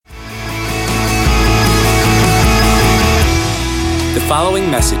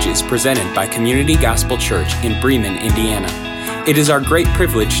following message is presented by Community Gospel Church in Bremen, Indiana. It is our great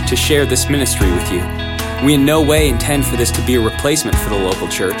privilege to share this ministry with you. We in no way intend for this to be a replacement for the local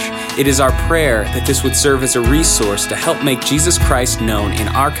church. It is our prayer that this would serve as a resource to help make Jesus Christ known in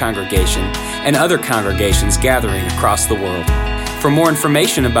our congregation and other congregations gathering across the world. For more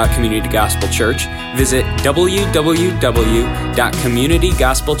information about Community Gospel Church, visit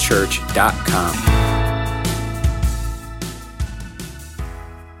www.communitygospelchurch.com.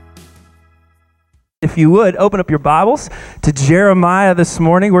 If you would, open up your Bibles to Jeremiah this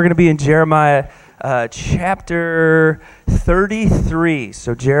morning. We're going to be in Jeremiah chapter 33.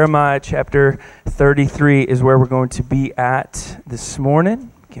 So Jeremiah chapter 33 is where we're going to be at this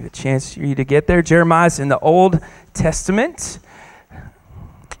morning. Give a chance for you to get there. Jeremiah's in the Old Testament.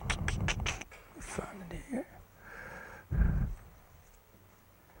 Find it here.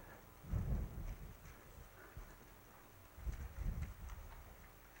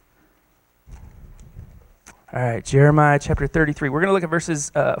 All right, Jeremiah chapter 33. We're going to look at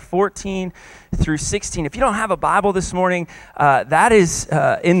verses 14 through 16. If you don't have a Bible this morning, that is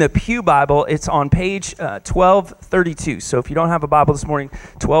in the Pew Bible. It's on page 1232. So if you don't have a Bible this morning,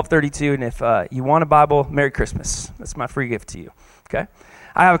 1232. And if you want a Bible, Merry Christmas. That's my free gift to you. Okay?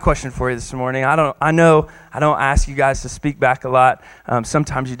 I have a question for you this morning. I know I don't ask you guys to speak back a lot.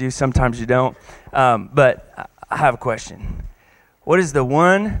 Sometimes you do, sometimes you don't. But I have a question. What is the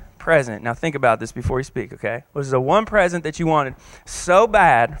one present? Now think about this before you speak, okay? What is the one present that you wanted so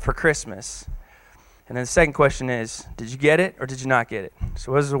bad for Christmas? And then the second question is, did you get it or did you not get it?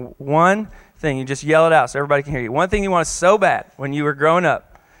 So what is the one thing, you just yell it out so everybody can hear you, one thing you wanted so bad when you were growing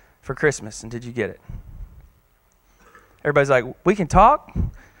up for Christmas, and did you get it? Everybody's like, we can talk?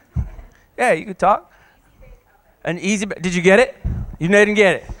 Yeah, you can talk. Did you get it? You didn't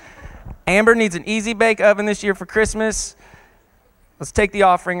get it. Amber needs an Easy Bake Oven this year for Christmas. Let's take the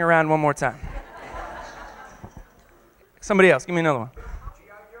offering around one more time. Somebody else, give me another one.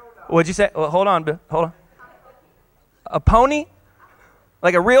 What'd you say? Well, hold on, Bill. Hold on. A pony?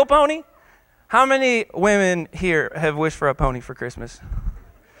 Like a real pony? How many women here have wished for a pony for Christmas?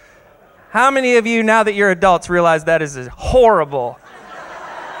 How many of you, now that you're adults, realize that is a horrible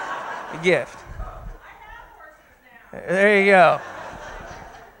gift? There you go.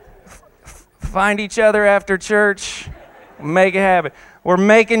 Find each other after church. Make it happen. We're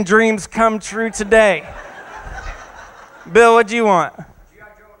making dreams come true today. Bill, what'd you want?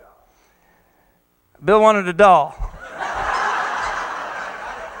 Bill wanted a doll.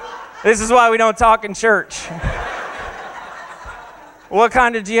 This is why we don't talk in church. What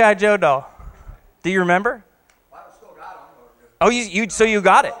kind of G.I. Joe doll? Do you remember? Oh, so you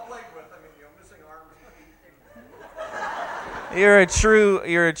got it. You're a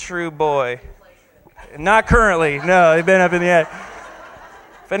true boy. Not currently. No, they've been up in the attic.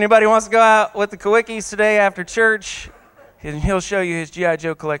 If anybody wants to go out with the Kowickis today after church, he'll show you his G.I.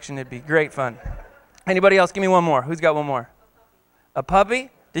 Joe collection. It'd be great fun. Anybody else? Give me one more. Who's got one more? A puppy?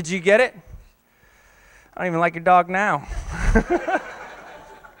 Did you get it? I don't even like your dog now.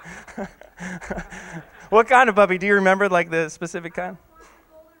 What kind of puppy? Do you remember, like the specific kind?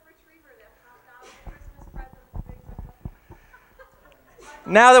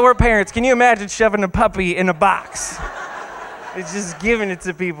 Now that we're parents, can you imagine shoving a puppy in a box? It's just giving it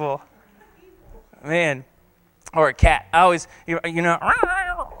to people. Man. Or a cat. I always, I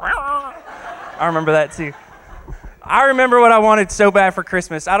remember that too. I remember what I wanted so bad for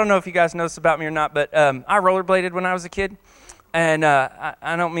Christmas. I don't know if you guys know this about me or not, but I rollerbladed when I was a kid. And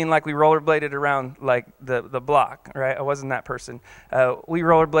I don't mean like we rollerbladed around like the block, right? I wasn't that person. We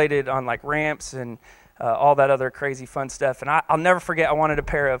rollerbladed on like ramps and all that other crazy fun stuff. And I'll never forget, I wanted a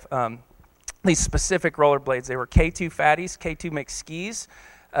pair of these specific rollerblades. They were K2 Fatties. K2 makes skis.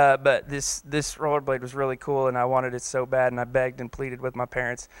 But this rollerblade was really cool, and I wanted it so bad, and I begged and pleaded with my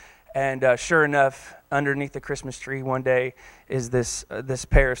parents. And sure enough, underneath the Christmas tree one day is this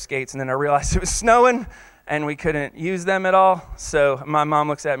pair of skates. And then I realized it was snowing, and we couldn't use them at all. So my mom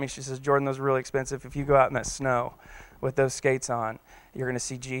looks at me. She says, Jordan, those are really expensive. If you go out in that snow with those skates on, you're going to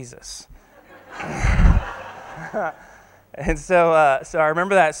see Jesus. And so I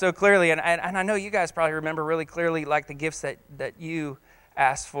remember that so clearly, and I know you guys probably remember really clearly like the gifts that you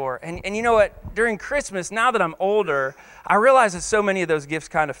asked for. And you know what? During Christmas, now that I'm older, I realize that so many of those gifts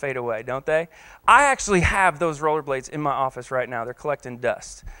kind of fade away, don't they? I actually have those rollerblades in my office right now. They're collecting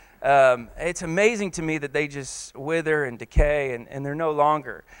dust. It's amazing to me that they just wither and decay, and they're no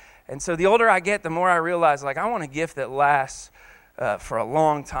longer. And so the older I get, the more I realize, like, I want a gift that lasts for a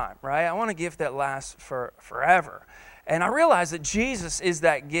long time, right? I want a gift that lasts for forever. And I realize that Jesus is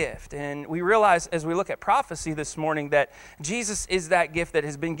that gift. And we realize as we look at prophecy this morning that Jesus is that gift that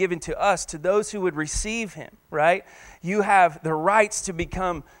has been given to us, to those who would receive him, right? You have the rights to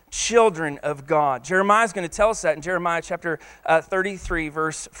become children of God. Jeremiah is going to tell us that in Jeremiah chapter 33,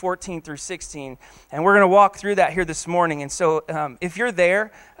 verse 14 through 16. And we're going to walk through that here this morning. And so if you're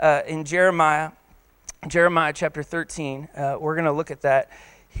there in Jeremiah chapter 13, we're going to look at that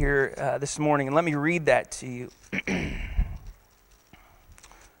here this morning. And let me read that to you.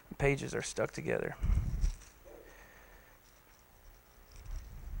 Pages are stuck together.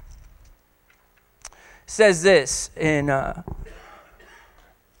 It says this in I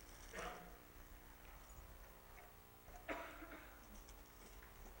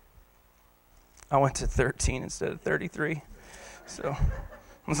went to 13 instead of 33. So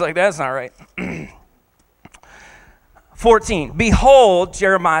I was like, that's not right. 14. Behold,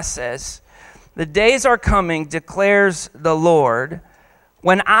 Jeremiah says, the days are coming, declares the Lord,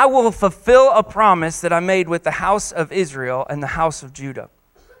 when I will fulfill a promise that I made with the house of Israel and the house of Judah.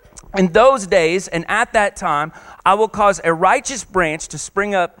 In those days and at that time, I will cause a righteous branch to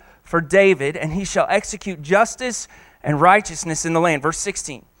spring up for David, and he shall execute justice and righteousness in the land. Verse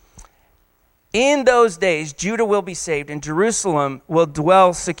 16. In those days, Judah will be saved, and Jerusalem will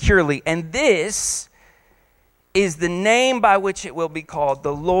dwell securely. And this is the name by which it will be called.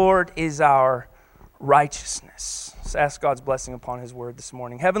 The Lord is our righteousness. Let's ask God's blessing upon his word this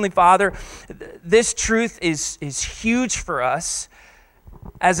morning. Heavenly Father, this truth is huge for us,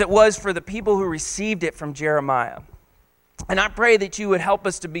 as it was for the people who received it from Jeremiah. And I pray that you would help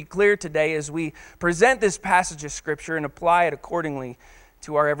us to be clear today as we present this passage of Scripture and apply it accordingly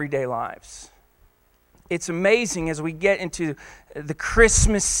to our everyday lives. It's amazing as we get into the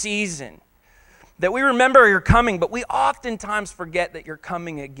Christmas season that we remember you're coming, but we oftentimes forget that you're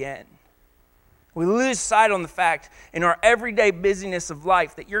coming again. We lose sight on the fact in our everyday busyness of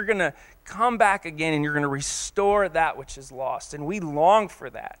life that you're going to come back again and you're going to restore that which is lost. And we long for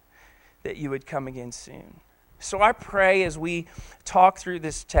that you would come again soon. So I pray as we talk through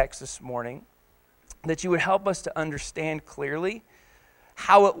this text this morning that you would help us to understand clearly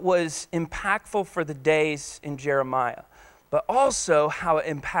how it was impactful for the days in Jeremiah, but also how it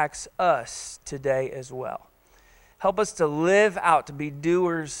impacts us today as well. Help us to live out, to be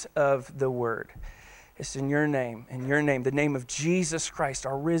doers of the word. It's in your name, the name of Jesus Christ,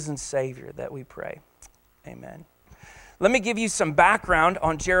 our risen Savior, that we pray. Amen. Let me give you some background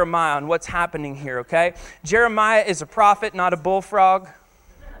on Jeremiah, on what's happening here, okay? Jeremiah is a prophet, not a bullfrog.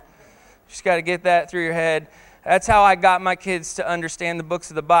 Just got to get that through your head. That's how I got my kids to understand the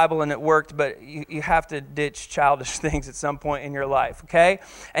books of the Bible, and it worked, but you have to ditch childish things at some point in your life, okay?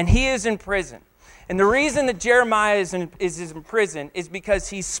 And he is in prison. And the reason that Jeremiah is in prison is because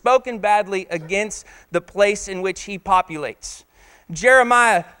he's spoken badly against the place in which he populates.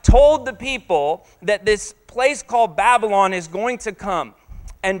 Jeremiah told the people that this place called Babylon is going to come.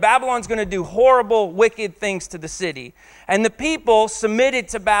 And Babylon's going to do horrible, wicked things to the city. And the people submitted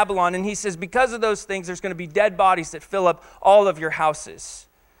to Babylon. And he says, because of those things, there's going to be dead bodies that fill up all of your houses.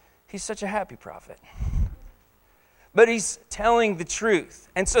 He's such a happy prophet. But he's telling the truth.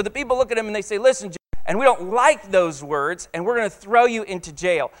 And so the people look at him and they say, listen, and we don't like those words, and we're going to throw you into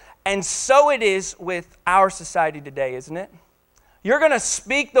jail. And so it is with our society today, isn't it? You're going to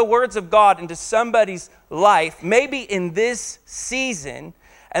speak the words of God into somebody's life, maybe in this season,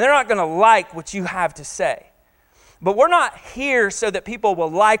 and they're not going to like what you have to say. But we're not here so that people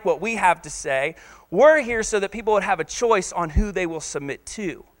will like what we have to say. We're here so that people would have a choice on who they will submit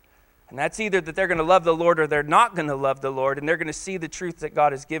to. And that's either that they're going to love the Lord or they're not going to love the Lord, and they're going to see the truth that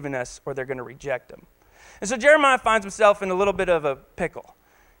God has given us, or they're going to reject him. And so Jeremiah finds himself in a little bit of a pickle.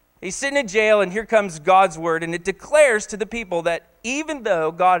 He's sitting in jail, and here comes God's word, and it declares to the people that even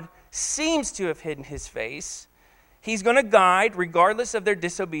though God seems to have hidden his face, he's going to guide, regardless of their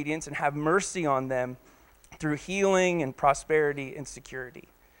disobedience, and have mercy on them through healing and prosperity and security.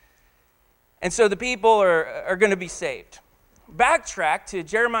 And so the people are going to be saved. Backtrack to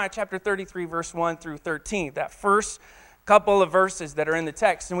Jeremiah chapter 33, verse 1 through 13, that first couple of verses that are in the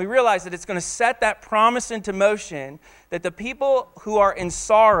text. And we realize that it's going to set that promise into motion that the people who are in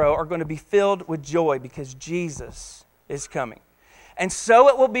sorrow are going to be filled with joy because Jesus is coming. And so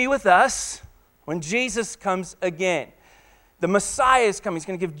it will be with us when Jesus comes again. The Messiah is coming. He's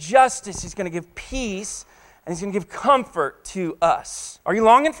going to give justice. He's going to give peace. And he's going to give comfort to us. Are you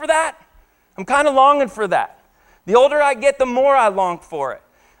longing for that? I'm kind of longing for that. The older I get, the more I long for it.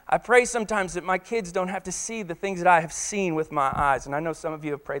 I pray sometimes that my kids don't have to see the things that I have seen with my eyes. And I know some of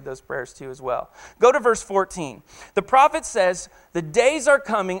you have prayed those prayers too as well. Go to verse 14. The prophet says, the days are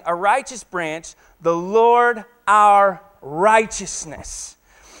coming, a righteous branch, the Lord our righteousness.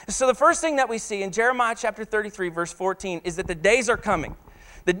 So the first thing that we see in Jeremiah chapter 33, verse 14, is that the days are coming.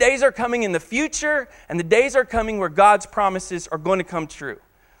 The days are coming in the future, and the days are coming where God's promises are going to come true.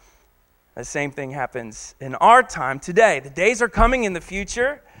 The same thing happens in our time today. The days are coming in the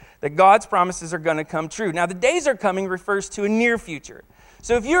future that God's promises are going to come true. Now, the days are coming refers to a near future.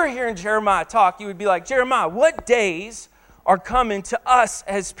 So if you were hearing Jeremiah talk, you would be like, Jeremiah, what days are coming to us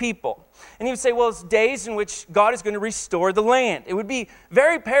as people? And he would say, well, it's days in which God is going to restore the land. It would be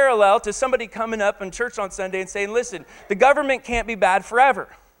very parallel to somebody coming up in church on Sunday and saying, listen, the government can't be bad forever.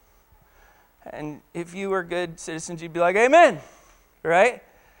 And if you were good citizens, you'd be like, amen, right?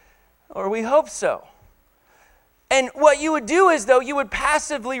 Or we hope so. And what you would do is, though, you would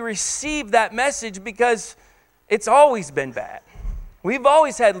passively receive that message because it's always been bad. We've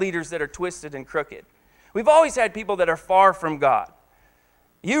always had leaders that are twisted and crooked. We've always had people that are far from God.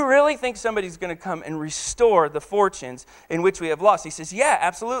 You really think somebody's going to come and restore the fortunes in which we have lost? He says, yeah,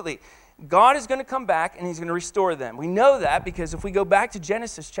 absolutely. God is going to come back and he's going to restore them. We know that because if we go back to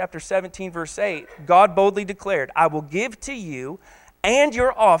Genesis chapter 17, verse 8, God boldly declared, I will give to you and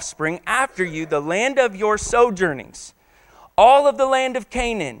your offspring after you the land of your sojournings, all of the land of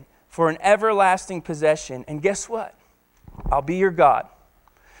Canaan for an everlasting possession. And guess what? I'll be your God.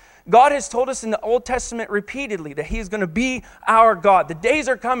 God has told us in the Old Testament repeatedly that he is going to be our God. The days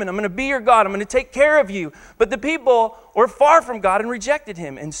are coming. I'm going to be your God. I'm going to take care of you. But the people were far from God and rejected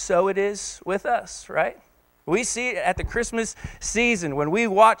him. And so it is with us, right? We see it at the Christmas season when we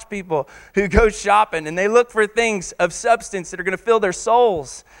watch people who go shopping and they look for things of substance that are going to fill their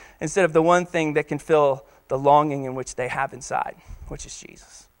souls instead of the one thing that can fill the longing in which they have inside, which is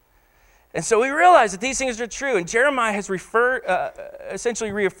Jesus. And so we realize that these things are true. And Jeremiah has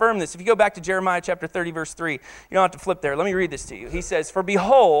essentially reaffirmed this. If you go back to Jeremiah chapter 30, verse 3, you don't have to flip there. Let me read this to you. He says, for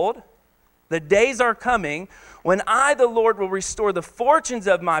behold, the days are coming when I, the Lord, will restore the fortunes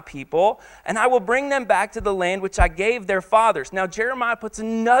of my people, and I will bring them back to the land which I gave their fathers. Now, Jeremiah puts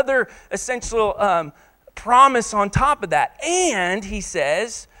another essential promise on top of that. And he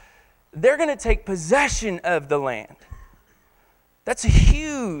says, they're going to take possession of the land. That's a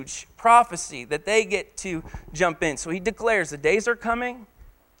huge prophecy that they get to jump in. So he declares the days are coming,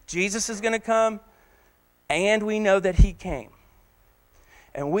 Jesus is going to come, and we know that he came.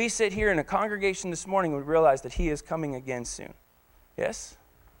 And we sit here in a congregation this morning and we realize that he is coming again soon. Yes?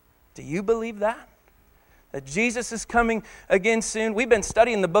 Do you believe that? That Jesus is coming again soon? We've been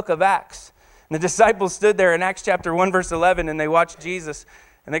studying the book of Acts. And the disciples stood there in Acts chapter 1, verse 11, and they watched Jesus.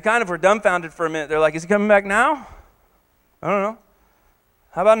 And they kind of were dumbfounded for a minute. They're like, is he coming back now? I don't know.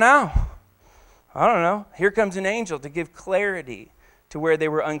 How about now? I don't know. Here comes an angel to give clarity to where they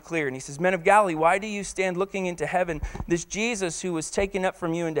were unclear. And he says, men of Galilee, why do you stand looking into heaven? This Jesus who was taken up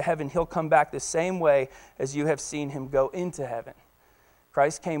from you into heaven, he'll come back the same way as you have seen him go into heaven.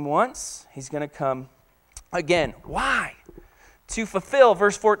 Christ came once. He's going to come again. Why? To fulfill,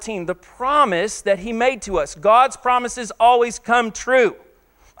 verse 14, the promise that he made to us. God's promises always come true.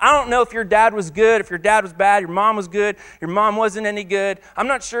 I don't know if your dad was good, if your dad was bad, your mom was good, your mom wasn't any good. I'm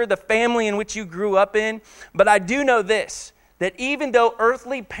not sure the family in which you grew up in, but I do know this, that even though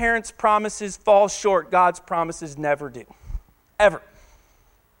earthly parents' promises fall short, God's promises never do. Ever.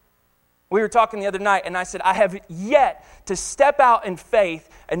 We were talking the other night, and I said, I have yet to step out in faith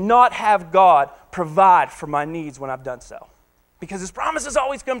and not have God provide for my needs when I've done so. Because his promises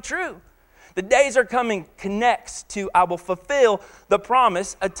always come true. The days are coming connects to I will fulfill the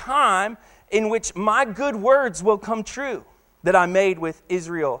promise, a time in which my good words will come true that I made with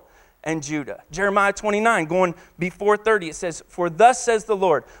Israel and Judah. Jeremiah 29, going before 30, it says, for thus says the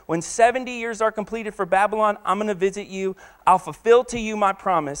Lord, when 70 years are completed for Babylon, I'm going to visit you. I'll fulfill to you my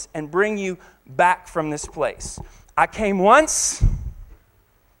promise and bring you back from this place. I came once,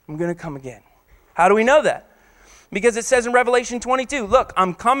 I'm going to come again. How do we know that? Because it says in Revelation 22, look,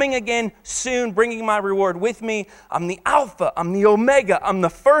 I'm coming again soon, bringing my reward with me. I'm the Alpha, I'm the Omega, I'm the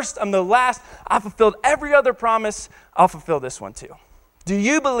first, I'm the last. I fulfilled every other promise. I'll fulfill this one too. Do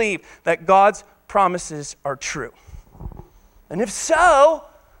you believe that God's promises are true? And if so,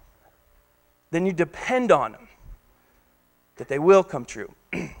 then you depend on them, that they will come true.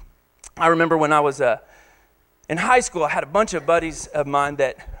 I remember when I was in high school, I had a bunch of buddies of mine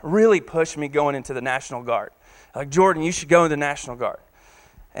that really pushed me going into the National Guard. Like, Jordan, you should go in the National Guard.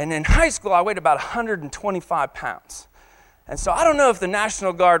 And in high school, I weighed about 125 pounds. And so I don't know if the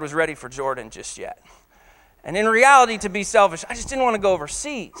National Guard was ready for Jordan just yet. And in reality, to be selfish, I just didn't want to go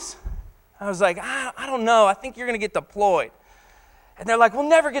overseas. I was like, I don't know. I think you're going to get deployed. And they're like, we'll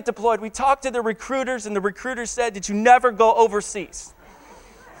never get deployed. We talked to the recruiters, and the recruiters said, did you never go overseas?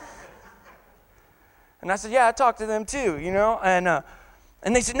 And I said, yeah, I talked to them too,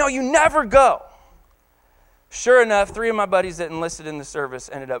 And they said, no, you never go. Sure enough, 3 of my buddies that enlisted in the service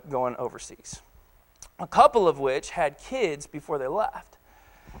ended up going overseas. A couple of which had kids before they left.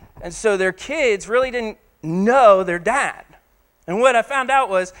 And so their kids really didn't know their dad. And what I found out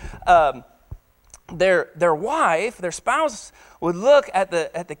was their wife, their spouse, would look at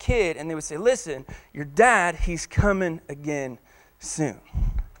the kid and they would say, listen, your dad, he's coming again soon.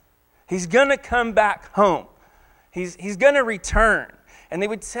 He's going to come back home. He's going to return. And they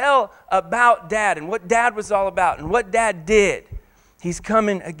would tell about dad and what dad was all about and what dad did. He's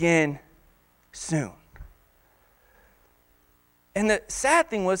coming again soon. And the sad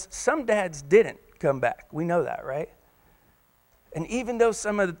thing was, some dads didn't come back. We know that, right? And even though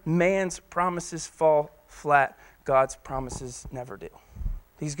some of man's promises fall flat, God's promises never do.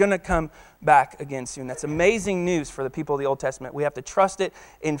 He's going to come back again soon. That's amazing news for the people of the Old Testament. We have to trust it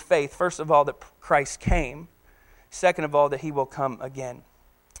in faith. First of all, that Christ came. Second of all, that he will come again.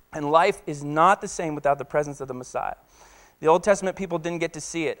 And life is not the same without the presence of the Messiah. The Old Testament people didn't get to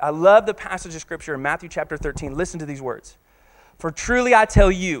see it. I love the passage of Scripture in Matthew chapter 13. Listen to these words. For truly I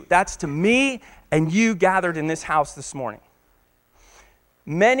tell you, that's to me and you gathered in this house this morning.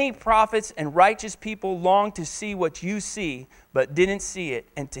 Many prophets and righteous people long to see what you see, but didn't see it,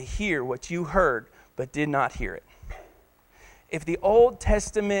 and to hear what you heard, but did not hear it. If the Old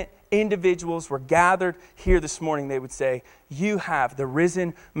Testament individuals were gathered here this morning, they would say, you have the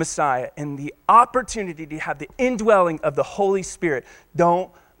risen Messiah and the opportunity to have the indwelling of the Holy Spirit.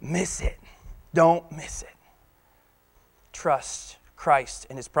 Don't miss it. Don't miss it. Trust Christ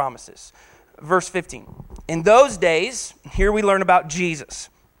and his promises. Verse 15. In those days, here we learn about Jesus.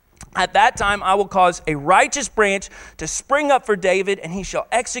 At that time, I will cause a righteous branch to spring up for David, and he shall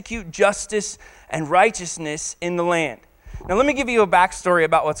execute justice and righteousness in the land. Now, let me give you a backstory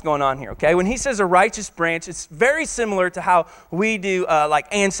about what's going on here, okay? When he says a righteous branch, it's very similar to how we do like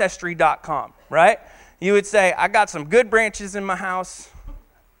Ancestry.com, right? You would say, I got some good branches in my house,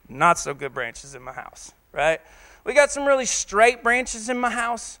 not so good branches in my house, right? We got some really straight branches in my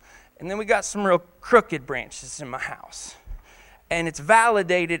house, and then we got some real crooked branches in my house. And it's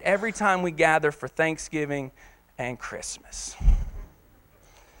validated every time we gather for Thanksgiving and Christmas.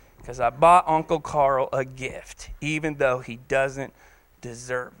 Because I bought Uncle Carl a gift, even though he doesn't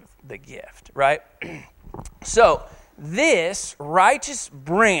deserve the gift, right? So, this righteous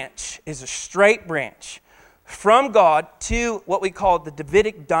branch is a straight branch from God to what we call the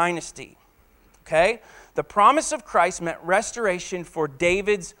Davidic dynasty, okay? The promise of Christ meant restoration for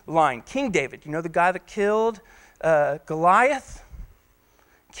David's line. King David, you know the guy that killed Goliath?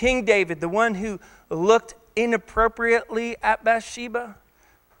 King David, the one who looked inappropriately at Bathsheba.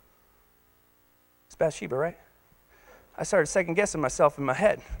 It's Bathsheba, right? I started second guessing myself in my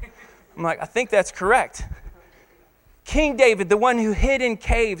head. I'm like, I think that's correct. King David, the one who hid in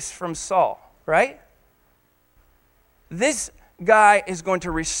caves from Saul, right? This guy is going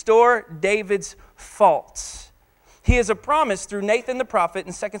to restore David's faults. He has a promise through Nathan the prophet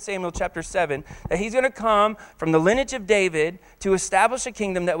in 2 Samuel chapter 7 that he's going to come from the lineage of David to establish a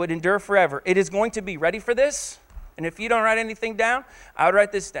kingdom that would endure forever. It is going to be, ready for this? And if you don't write anything down, I would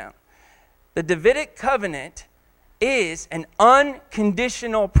write this down. The Davidic covenant is an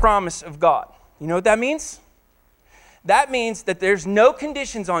unconditional promise of God. You know what that means? That means that there's no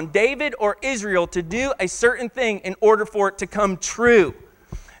conditions on David or Israel to do a certain thing in order for it to come true.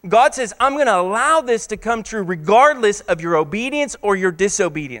 God says, I'm going to allow this to come true regardless of your obedience or your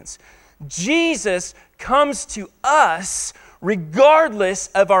disobedience. Jesus comes to us regardless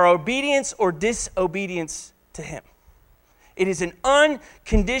of our obedience or disobedience to him. It is an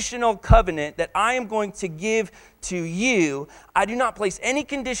unconditional covenant that I am going to give to you. I do not place any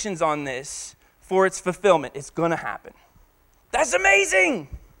conditions on this for its fulfillment. It's going to happen. That's amazing.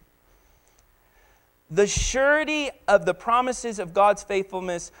 The surety of the promises of God's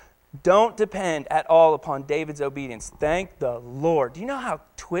faithfulness don't depend at all upon David's obedience. Thank the Lord. Do you know how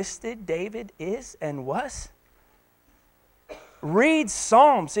twisted David is and was? Read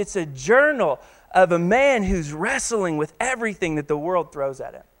Psalms. It's a journal of a man who's wrestling with everything that the world throws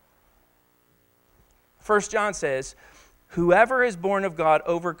at him. 1 John says, whoever is born of God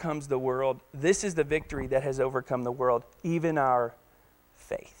overcomes the world. This is the victory that has overcome the world, even our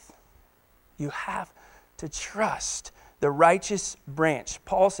faith. You have to trust the righteous branch.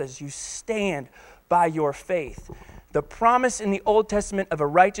 Paul says you stand by your faith. The promise in the Old Testament of a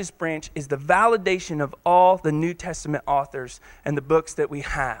righteous branch is the validation of all the New Testament authors and the books that we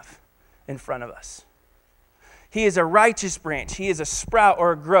have in front of us. He is a righteous branch. He is a sprout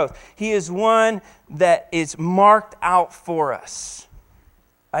or a growth. He is one that is marked out for us.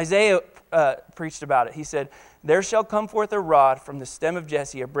 Isaiah preached about it. He said, "There shall come forth a rod from the stem of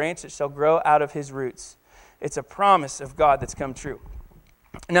Jesse, a branch that shall grow out of his roots." It's a promise of God that's come true.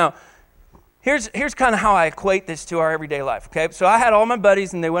 Now, here's kind of how I equate this to our everyday life, okay? So I had all my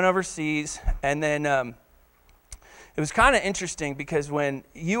buddies, and they went overseas, and then it was kind of interesting because when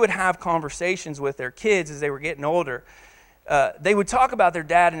you would have conversations with their kids as they were getting older, they would talk about their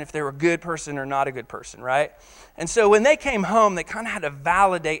dad and if they were a good person or not a good person, right? And so when they came home, they kind of had to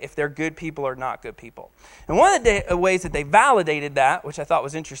validate if they're good people or not good people. And one of the ways that they validated that, which I thought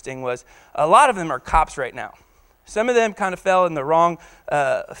was interesting, was a lot of them are cops right now. Some of them kind of fell in the wrong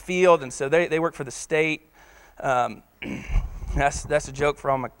field, and so they work for the state. That's a joke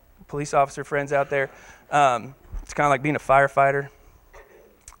for all my police officer friends out there. It's kind of like being a firefighter.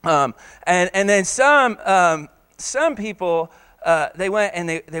 And then some people, they went and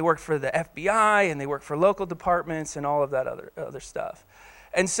they worked for the FBI and they worked for local departments and all of that other stuff.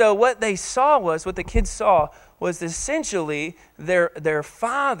 And so what the kids saw was essentially their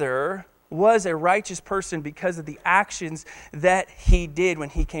father was a righteous person because of the actions that he did when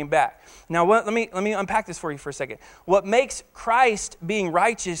he came back. Now, let me unpack this for you for a second. What makes Christ being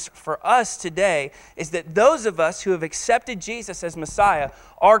righteous for us today is that those of us who have accepted Jesus as Messiah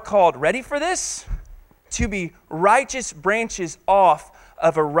are called, ready for this? To be righteous branches off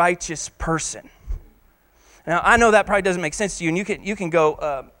of a righteous person. Now, I know that probably doesn't make sense to you, and you can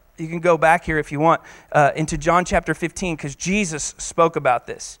go back here if you want into John chapter 15 because Jesus spoke about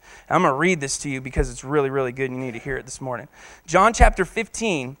this. I'm going to read this to you because it's really, really good and you need to hear it this morning. John chapter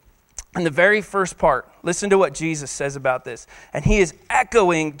 15, in the very first part, listen to what Jesus says about this. And he is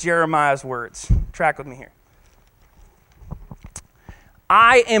echoing Jeremiah's words. Track with me here.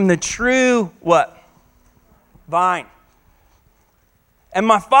 I am the true, what? Vine. And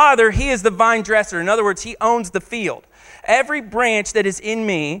my Father, he is the vine dresser. In other words, he owns the field. Every branch that is in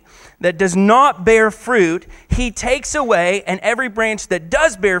me that does not bear fruit, he takes away, and every branch that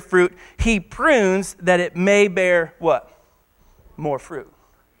does bear fruit, he prunes that it may bear what? More fruit.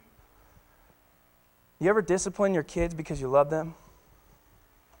 You ever discipline your kids because you love them?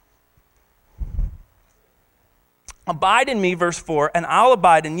 Abide in me, verse 4, and I'll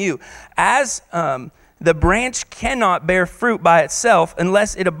abide in you. As the branch cannot bear fruit by itself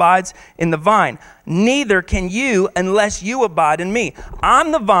unless it abides in the vine. Neither can you unless you abide in me.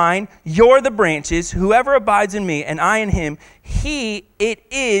 I'm the vine, you're the branches. Whoever abides in me and I in him, he it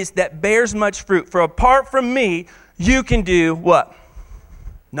is that bears much fruit. For apart from me, you can do what?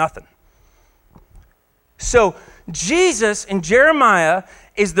 Nothing. So Jesus in Jeremiah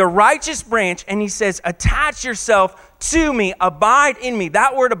is the righteous branch, and he says, attach yourself to me, abide in me.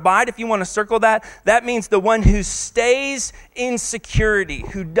 That word abide, if you want to circle that means the one who stays in security,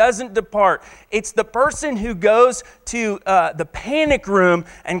 who doesn't depart. It's the person who goes to the panic room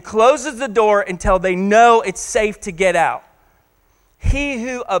and closes the door until they know it's safe to get out. He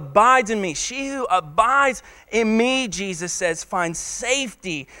who abides in me, she who abides in me, Jesus says, finds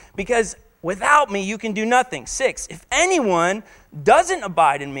safety, because without me, you can do nothing. 6, if anyone doesn't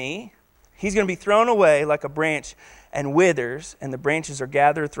abide in me, he's going to be thrown away like a branch and withers, and the branches are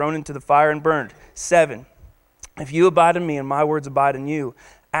gathered, thrown into the fire and burned. 7, if you abide in me and my words abide in you,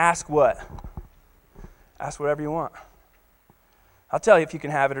 ask what? Ask whatever you want. I'll tell you if you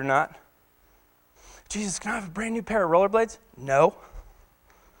can have it or not. Jesus, can I have a brand new pair of rollerblades? No.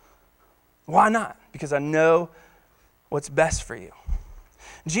 Why not? Because I know what's best for you.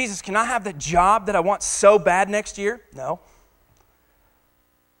 Jesus, can I have the job that I want so bad next year? No.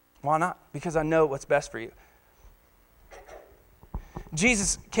 Why not? Because I know what's best for you.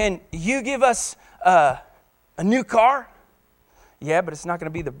 Jesus, can you give us a new car? Yeah, but it's not going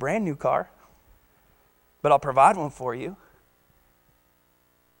to be the brand new car. But I'll provide one for you.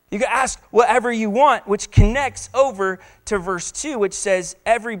 You can ask whatever you want, which connects over to verse 2, which says,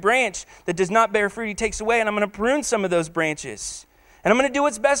 every branch that does not bear fruit he takes away, and I'm going to prune some of those branches. And I'm going to do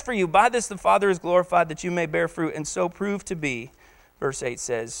what's best for you. By this the Father is glorified, that you may bear fruit, and so prove to be, verse 8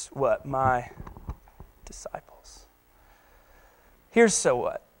 says, what? My disciples. Here's so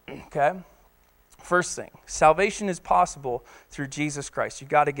what, okay? First thing, salvation is possible through Jesus Christ. You've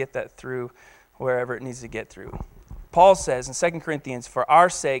got to get that through wherever it needs to get through. Paul says in 2 Corinthians, for our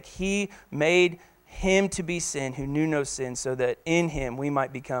sake, he made him to be sin who knew no sin, so that in him we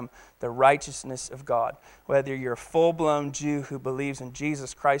might become the righteousness of God. Whether you're a full-blown Jew who believes in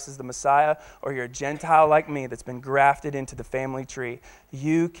Jesus Christ as the Messiah, or you're a Gentile like me that's been grafted into the family tree,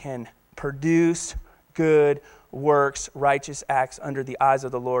 you can produce good works, righteous acts under the eyes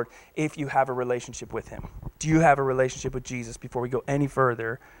of the Lord if you have a relationship with him. Do you have a relationship with Jesus before we go any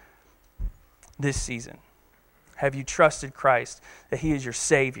further this season? Have you trusted Christ, that he is your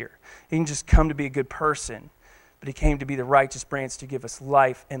Savior? He didn't just come to be a good person, but he came to be the righteous branch to give us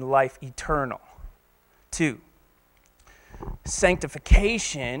life and life eternal. 2,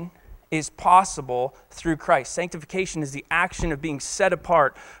 sanctification is possible through Christ. Sanctification is the action of being set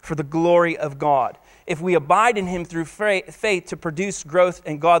apart for the glory of God. If we abide in him through faith to produce growth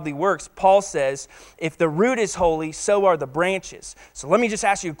and godly works, Paul says, if the root is holy, so are the branches. So let me just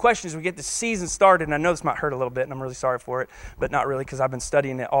ask you a question as we get the season started. And I know this might hurt a little bit, and I'm really sorry for it, but not really, because I've been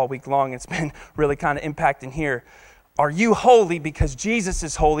studying it all week long. It's been really kind of impacting here. Are you holy because Jesus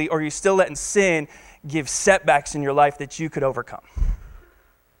is holy, or are you still letting sin give setbacks in your life that you could overcome?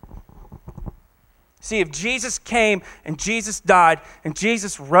 See, if Jesus came and Jesus died and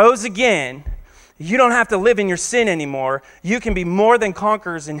Jesus rose again, you don't have to live in your sin anymore. You can be more than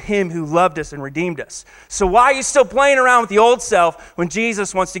conquerors in him who loved us and redeemed us. So why are you still playing around with the old self when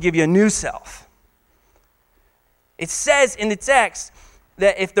Jesus wants to give you a new self? It says in the text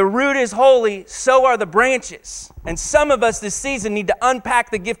that if the root is holy, so are the branches. And some of us this season need to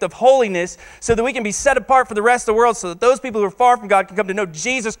unpack the gift of holiness so that we can be set apart for the rest of the world, so that those people who are far from God can come to know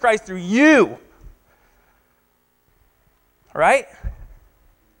Jesus Christ through you. All right?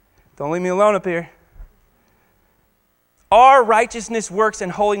 Don't leave me alone up here. Our righteousness, works,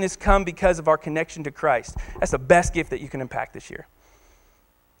 and holiness come because of our connection to Christ. That's the best gift that you can impact this year.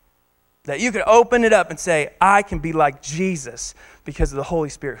 That you can open it up and say, I can be like Jesus because of the Holy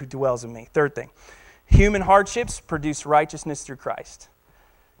Spirit who dwells in me. 3rd thing, human hardships produce righteousness through Christ.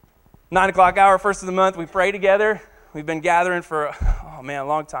 9 o'clock hour, first of the month, we pray together. We've been gathering for, a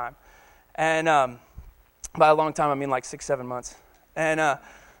long time. And by a long time, I mean like 6-7 months. And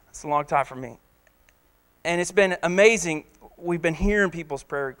it's a long time for me. And it's been amazing. We've been hearing people's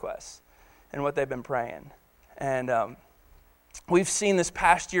prayer requests and what they've been praying. And we've seen this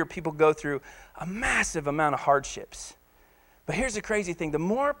past year people go through a massive amount of hardships. But here's the crazy thing. The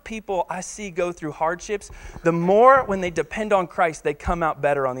more people I see go through hardships, the more when they depend on Christ, they come out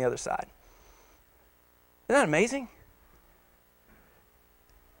better on the other side. Isn't that amazing?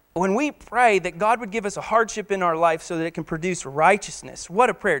 When we pray that God would give us a hardship in our life so that it can produce righteousness, what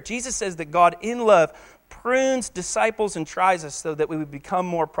a prayer. Jesus says that God in love prunes disciples and tries us so that we would become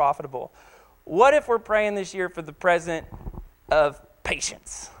more profitable. What if we're praying this year for the present of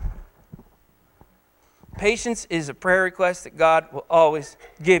patience? Patience is a prayer request that God will always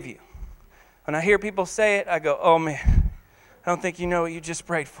give you. When I hear people say it, I go, oh man, I don't think you know what you just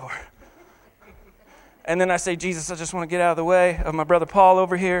prayed for. And then I say, Jesus, I just want to get out of the way of my brother Paul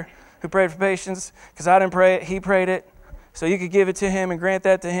over here who prayed for patience, because I didn't pray it, he prayed it. So you could give it to him and grant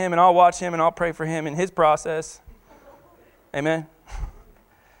that to him, and I'll watch him and I'll pray for him in his process. Amen.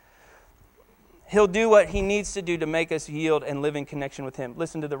 He'll do what he needs to do to make us yield and live in connection with him.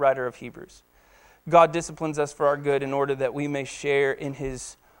 Listen to the writer of Hebrews. God disciplines us for our good in order that we may share in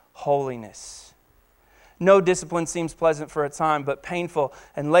his holiness. No discipline seems pleasant for a time, but painful.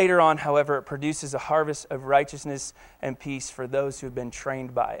 And later on, however, it produces a harvest of righteousness and peace for those who have been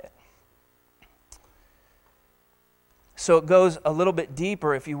trained by it. So it goes a little bit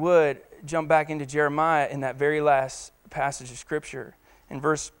deeper, if you would, jump back into Jeremiah in that very last passage of Scripture. In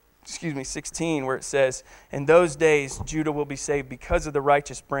verse 16, where it says, in those days, Judah will be saved because of the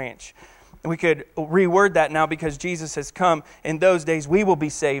righteous branch. We could reword that now because Jesus has come. In those days, we will be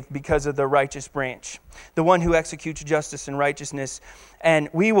saved because of the righteous branch, the one who executes justice and righteousness. And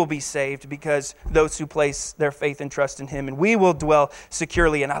we will be saved because those who place their faith and trust in him. And we will dwell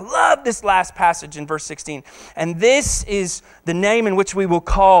securely. And I love this last passage in verse 16. And this is the name in which we will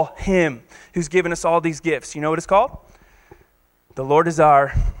call him who's given us all these gifts. You know what it's called? The Lord is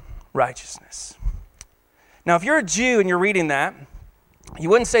our righteousness. Now, if you're a Jew and you're reading that, you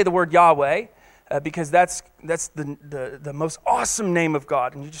wouldn't say the word Yahweh because that's the most awesome name of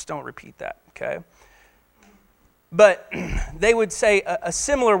God, and you just don't repeat that, okay? But they would say a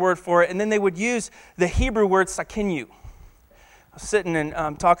similar word for it, and then they would use the Hebrew word Sakinu. I was sitting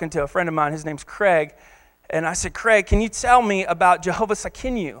and talking to a friend of mine, his name's Craig, and I said, Craig, can you tell me about Jehovah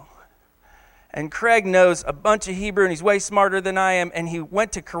Sakinu? And Craig knows a bunch of Hebrew, and he's way smarter than I am, and he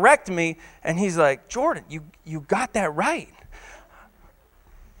went to correct me, and he's like, Jordan, you got that right.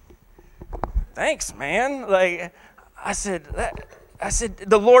 Thanks, man. Like, I said, I said,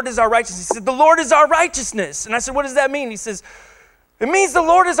 the Lord is our righteousness. He said, the Lord is our righteousness. And I said, what does that mean? He says, it means the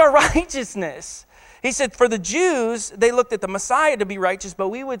Lord is our righteousness. He said, for the Jews, they looked at the Messiah to be righteous, but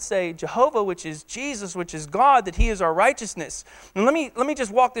we would say Jehovah, which is Jesus, which is God, that he is our righteousness. And let me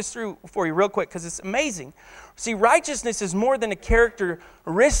just walk this through for you real quick, because it's amazing. See, righteousness is more than a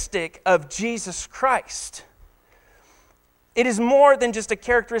characteristic of Jesus Christ. It is more than just a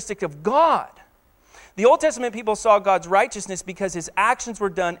characteristic of God. The Old Testament people saw God's righteousness because his actions were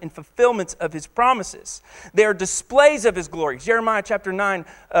done in fulfillments of his promises. They are displays of his glory. Jeremiah chapter 9,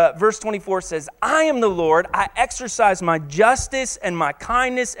 verse 24 says, I am the Lord. I exercise my justice and my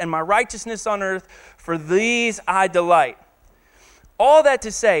kindness and my righteousness on earth. For these I delight. All that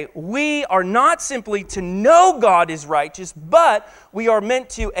to say, we are not simply to know God is righteous, but we are meant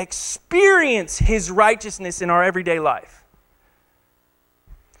to experience his righteousness in our everyday life.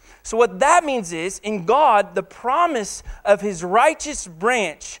 So what that means is, in God, the promise of his righteous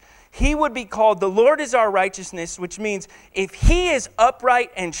branch, he would be called, the Lord is our righteousness, which means if he is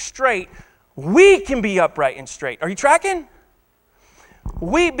upright and straight, we can be upright and straight. Are you tracking?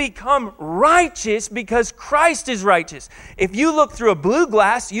 We become righteous because Christ is righteous. If you look through a blue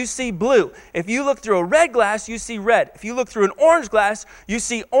glass, you see blue. If you look through a red glass, you see red. If you look through an orange glass, you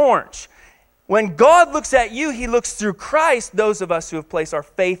see orange. When God looks at you, he looks through Christ, those of us who have placed our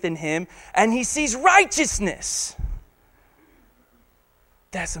faith in him, and he sees righteousness.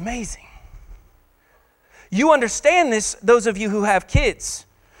 That's amazing. You understand this, those of you who have kids.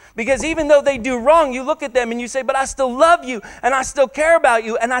 Because even though they do wrong, you look at them and you say, but I still love you, and I still care about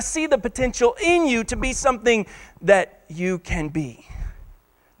you, and I see the potential in you to be something that you can be,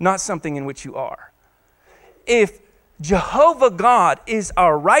 not something in which you are. If Jehovah God is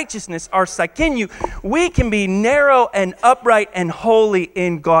our righteousness, our Sakinu, we can be narrow and upright and holy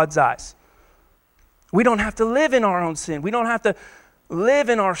in God's eyes. We don't have to live in our own sin. We don't have to live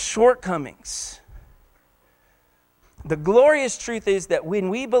in our shortcomings. The glorious truth is that when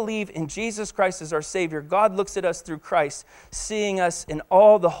we believe in Jesus Christ as our Savior, God looks at us through Christ, seeing us in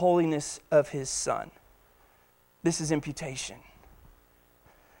all the holiness of his Son. This is imputation.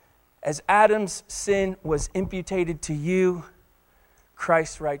 As Adam's sin was imputed to you,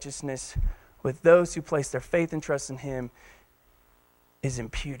 Christ's righteousness with those who place their faith and trust in him is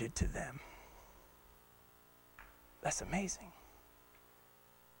imputed to them. That's amazing.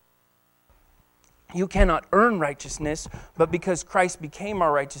 You cannot earn righteousness, but because Christ became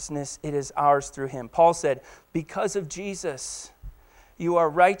our righteousness, it is ours through him. Paul said, because of Jesus, you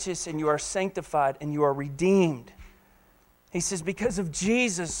are righteous and you are sanctified and you are redeemed. He says, because of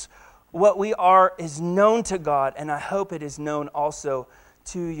Jesus, what we are is known to God, and I hope it is known also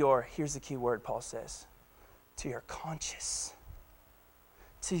to your, here's the key word Paul says, to your conscience,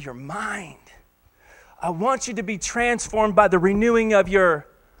 to your mind. I want you to be transformed by the renewing of your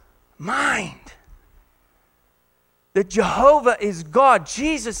mind. That Jehovah is God,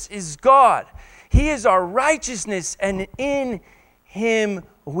 Jesus is God. He is our righteousness, and in him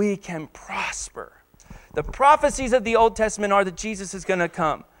we can prosper. The prophecies of the Old Testament are that Jesus is going to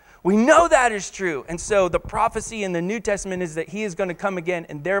come. We know that is true. And so the prophecy in the New Testament is that he is going to come again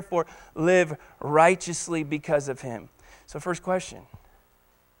and therefore live righteously because of him. So first question,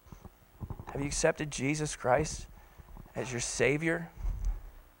 have you accepted Jesus Christ as your Savior?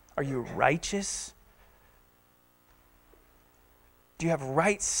 Are you righteous? Do you have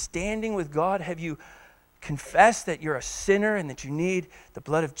right standing with God? Have you confessed that you're a sinner and that you need the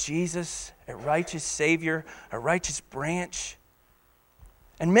blood of Jesus, a righteous Savior, a righteous branch?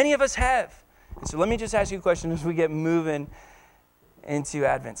 And many of us have. And so let me just ask you a question as we get moving into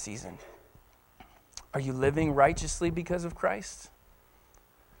Advent season. Are you living righteously because of Christ?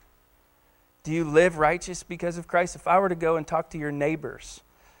 Do you live righteous because of Christ? If I were to go and talk to your neighbors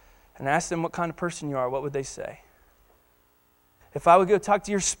and ask them what kind of person you are, what would they say? If I would go talk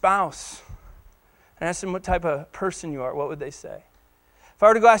to your spouse and ask them what type of person you are, what would they say? If I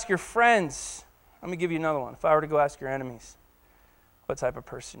were to go ask your friends, let me give you another one. If I were to go ask your enemies what type of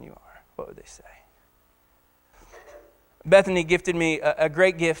person you are, what would they say? Bethany gifted me a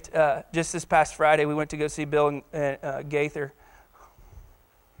great gift just this past Friday. We went to go see Bill and Gaither.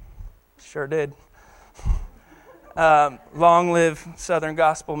 Sure did. Long live Southern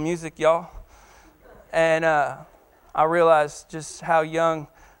gospel music, y'all. And I realized just how young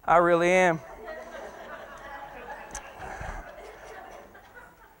I really am.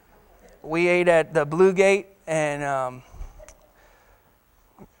 We ate at the Blue Gate, and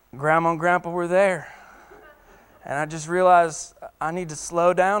Grandma and Grandpa were there. And I just realized I need to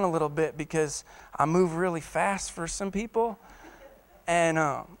slow down a little bit because I move really fast for some people. And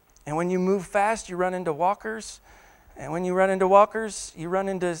when you move fast, you run into walkers. And when you run into walkers, you run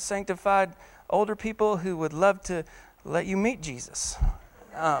into sanctified older people who would love to let you meet Jesus.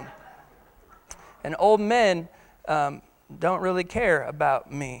 And old men don't really care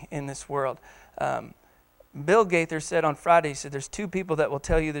about me in this world. Bill Gaither said on Friday, he said, there's two people that will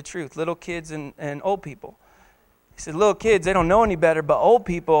tell you the truth, little kids and old people. He said, little kids, they don't know any better, but old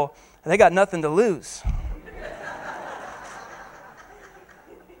people, they got nothing to lose.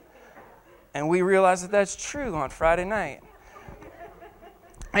 And we realized that that's true on Friday night.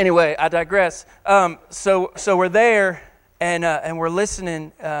 Anyway, I digress. So we're there, and we're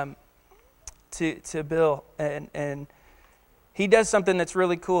listening to Bill, and he does something that's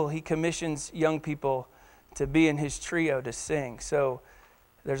really cool. He commissions young people to be in his trio to sing. So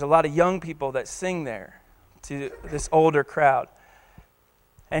there's a lot of young people that sing there to this older crowd.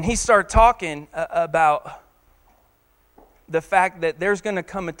 And he started talking about the fact that there's going to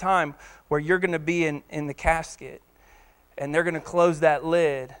come a time where you're going to be in the casket, and they're going to close that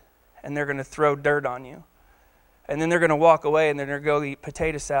lid, and they're going to throw dirt on you. And then they're going to walk away, and they're going to go eat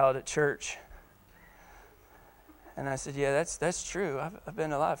potato salad at church. And I said, yeah, that's true. I've been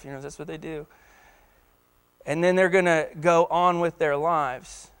to a lot of funerals. That's what they do. And then they're going to go on with their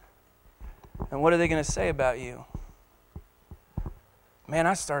lives. And what are they going to say about you? Man,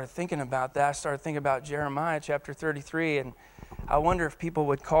 I started thinking about that. I started thinking about Jeremiah chapter 33, and I wonder if people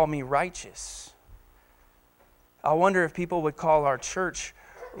would call me righteous. I wonder if people would call our church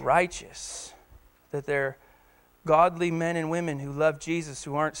righteous, that they're godly men and women who love Jesus,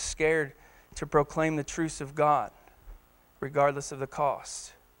 who aren't scared to proclaim the truths of God, regardless of the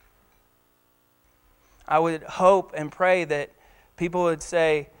cost. I would hope and pray that people would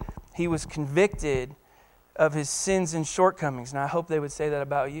say he was convicted of his sins and shortcomings, and I hope they would say that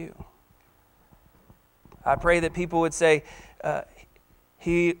about you. I pray that people would say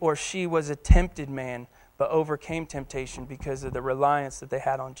he or she was a tempted man, but overcame temptation because of the reliance that they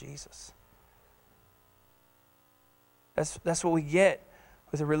had on Jesus. That's what we get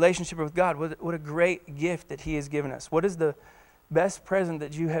with a relationship with God. What a great gift that he has given us. What is the best present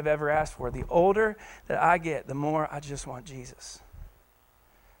that you have ever asked for? The older that I get, the more I just want Jesus.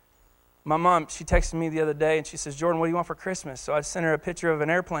 My mom, she texted me the other day and she says, Jordan, what do you want for Christmas? So I sent her a picture of an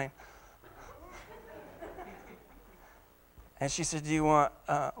airplane. And she said, do you want,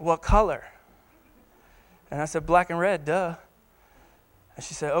 what color? And I said, black and red, duh. And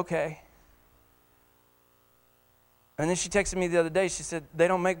she said, okay. And then she texted me the other day. She said, they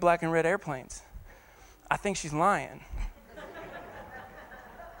don't make black and red airplanes. I think she's lying.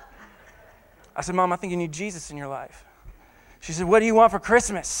 I said, Mom, I think you need Jesus in your life. She said, what do you want for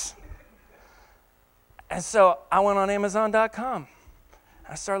Christmas? And so I went on Amazon.com.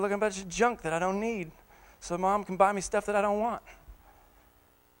 I started looking at a bunch of junk that I don't need so Mom can buy me stuff that I don't want.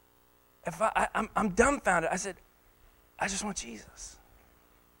 I'm dumbfounded. I said, I just want Jesus.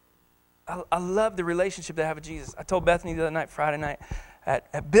 I love the relationship that I have with Jesus. I told Bethany the other night, Friday night,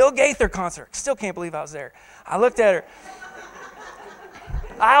 at Bill Gaither concert. Still can't believe I was there. I looked at her.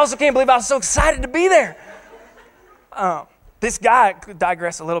 I also can't believe I was so excited to be there. This guy, could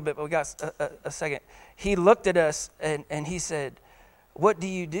digress a little bit, but we got a second. He looked at us and he said, what do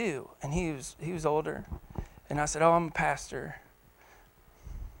you do? And he was older. And I said, oh, I'm a pastor.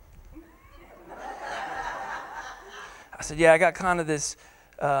 I said, yeah, I got kind of this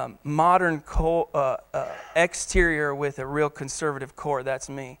modern exterior with a real conservative core. That's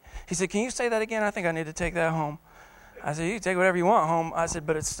me. He said, can you say that again? I think I need to take that home. I said, you can take whatever you want home. I said,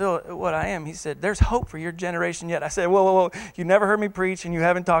 but it's still what I am. He said, there's hope for your generation yet. I said, whoa. You never heard me preach and you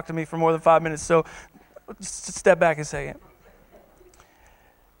haven't talked to me for more than 5 minutes, so just step back a second.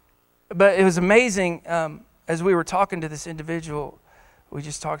 But it was amazing. As we were talking to this individual, we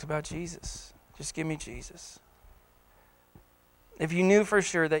just talked about Jesus. Just give me Jesus. If you knew for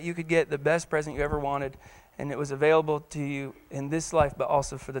sure that you could get the best present you ever wanted and it was available to you in this life but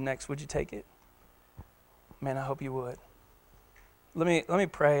also for the next, would you take it? Man, I hope you would. Let me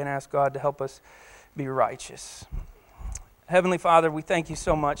pray and ask God to help us be righteous. Heavenly Father, we thank you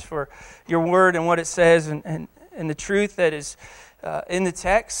so much for your word and what it says and the truth that is in the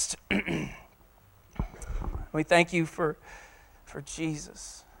text. We thank you for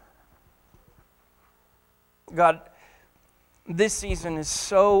Jesus. God, this season is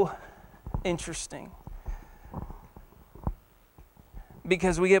so interesting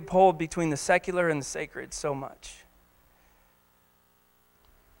because we get pulled between the secular and the sacred so much.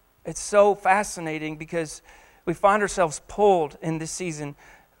 It's so fascinating because we find ourselves pulled in this season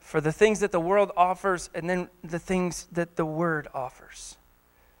for the things that the world offers and then the things that the Word offers.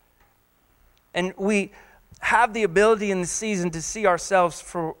 And we have the ability in the season to see ourselves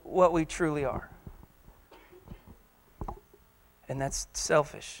for what we truly are. and that's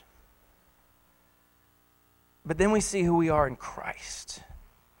selfish. But then we see who we are in Christ.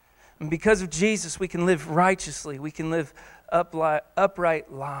 And because of Jesus, we can live righteously. We can live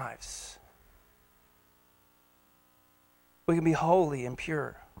upright lives. We can be holy and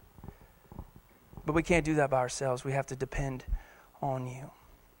pure. But we can't do that by ourselves. We have to depend on you.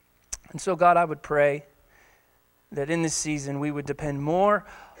 And so, God, I would pray that in this season we would depend more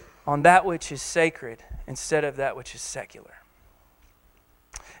on that which is sacred instead of that which is secular.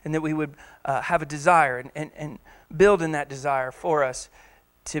 And that we would have a desire and build in that desire for us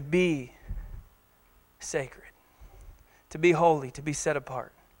to be sacred, to be holy, to be set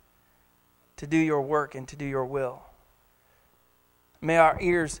apart, to do your work and to do your will. May our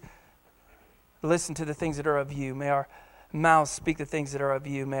ears listen to the things that are of you. May our mouths speak the things that are of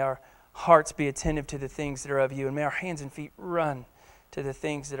you. May our hearts be attentive to the things that are of you. And may our hands and feet run to the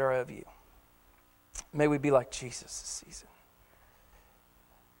things that are of you. May we be like Jesus this season.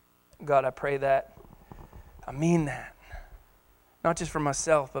 God, I pray that. I mean that. Not just for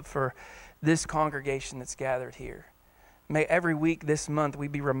myself, but for this congregation that's gathered here. May every week this month we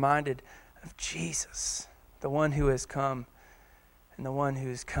be reminded of Jesus, the one who has come and the one who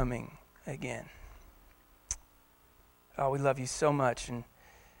is coming again. Oh, we love you so much, and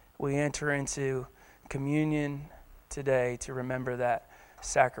we enter into communion today to remember that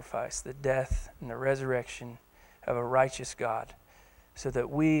sacrifice, the death and the resurrection of a righteous God, so that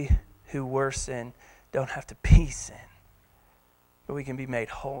we who were sin don't have to be sin, but we can be made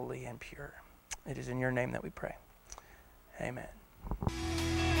holy and pure. It is in your name that we pray. Amen.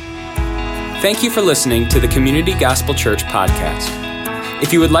 Thank you for listening to the Community Gospel Church podcast.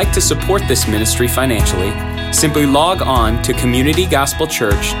 If you would like to support this ministry financially, simply log on to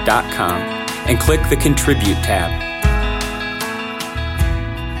communitygospelchurch.com and click the Contribute tab.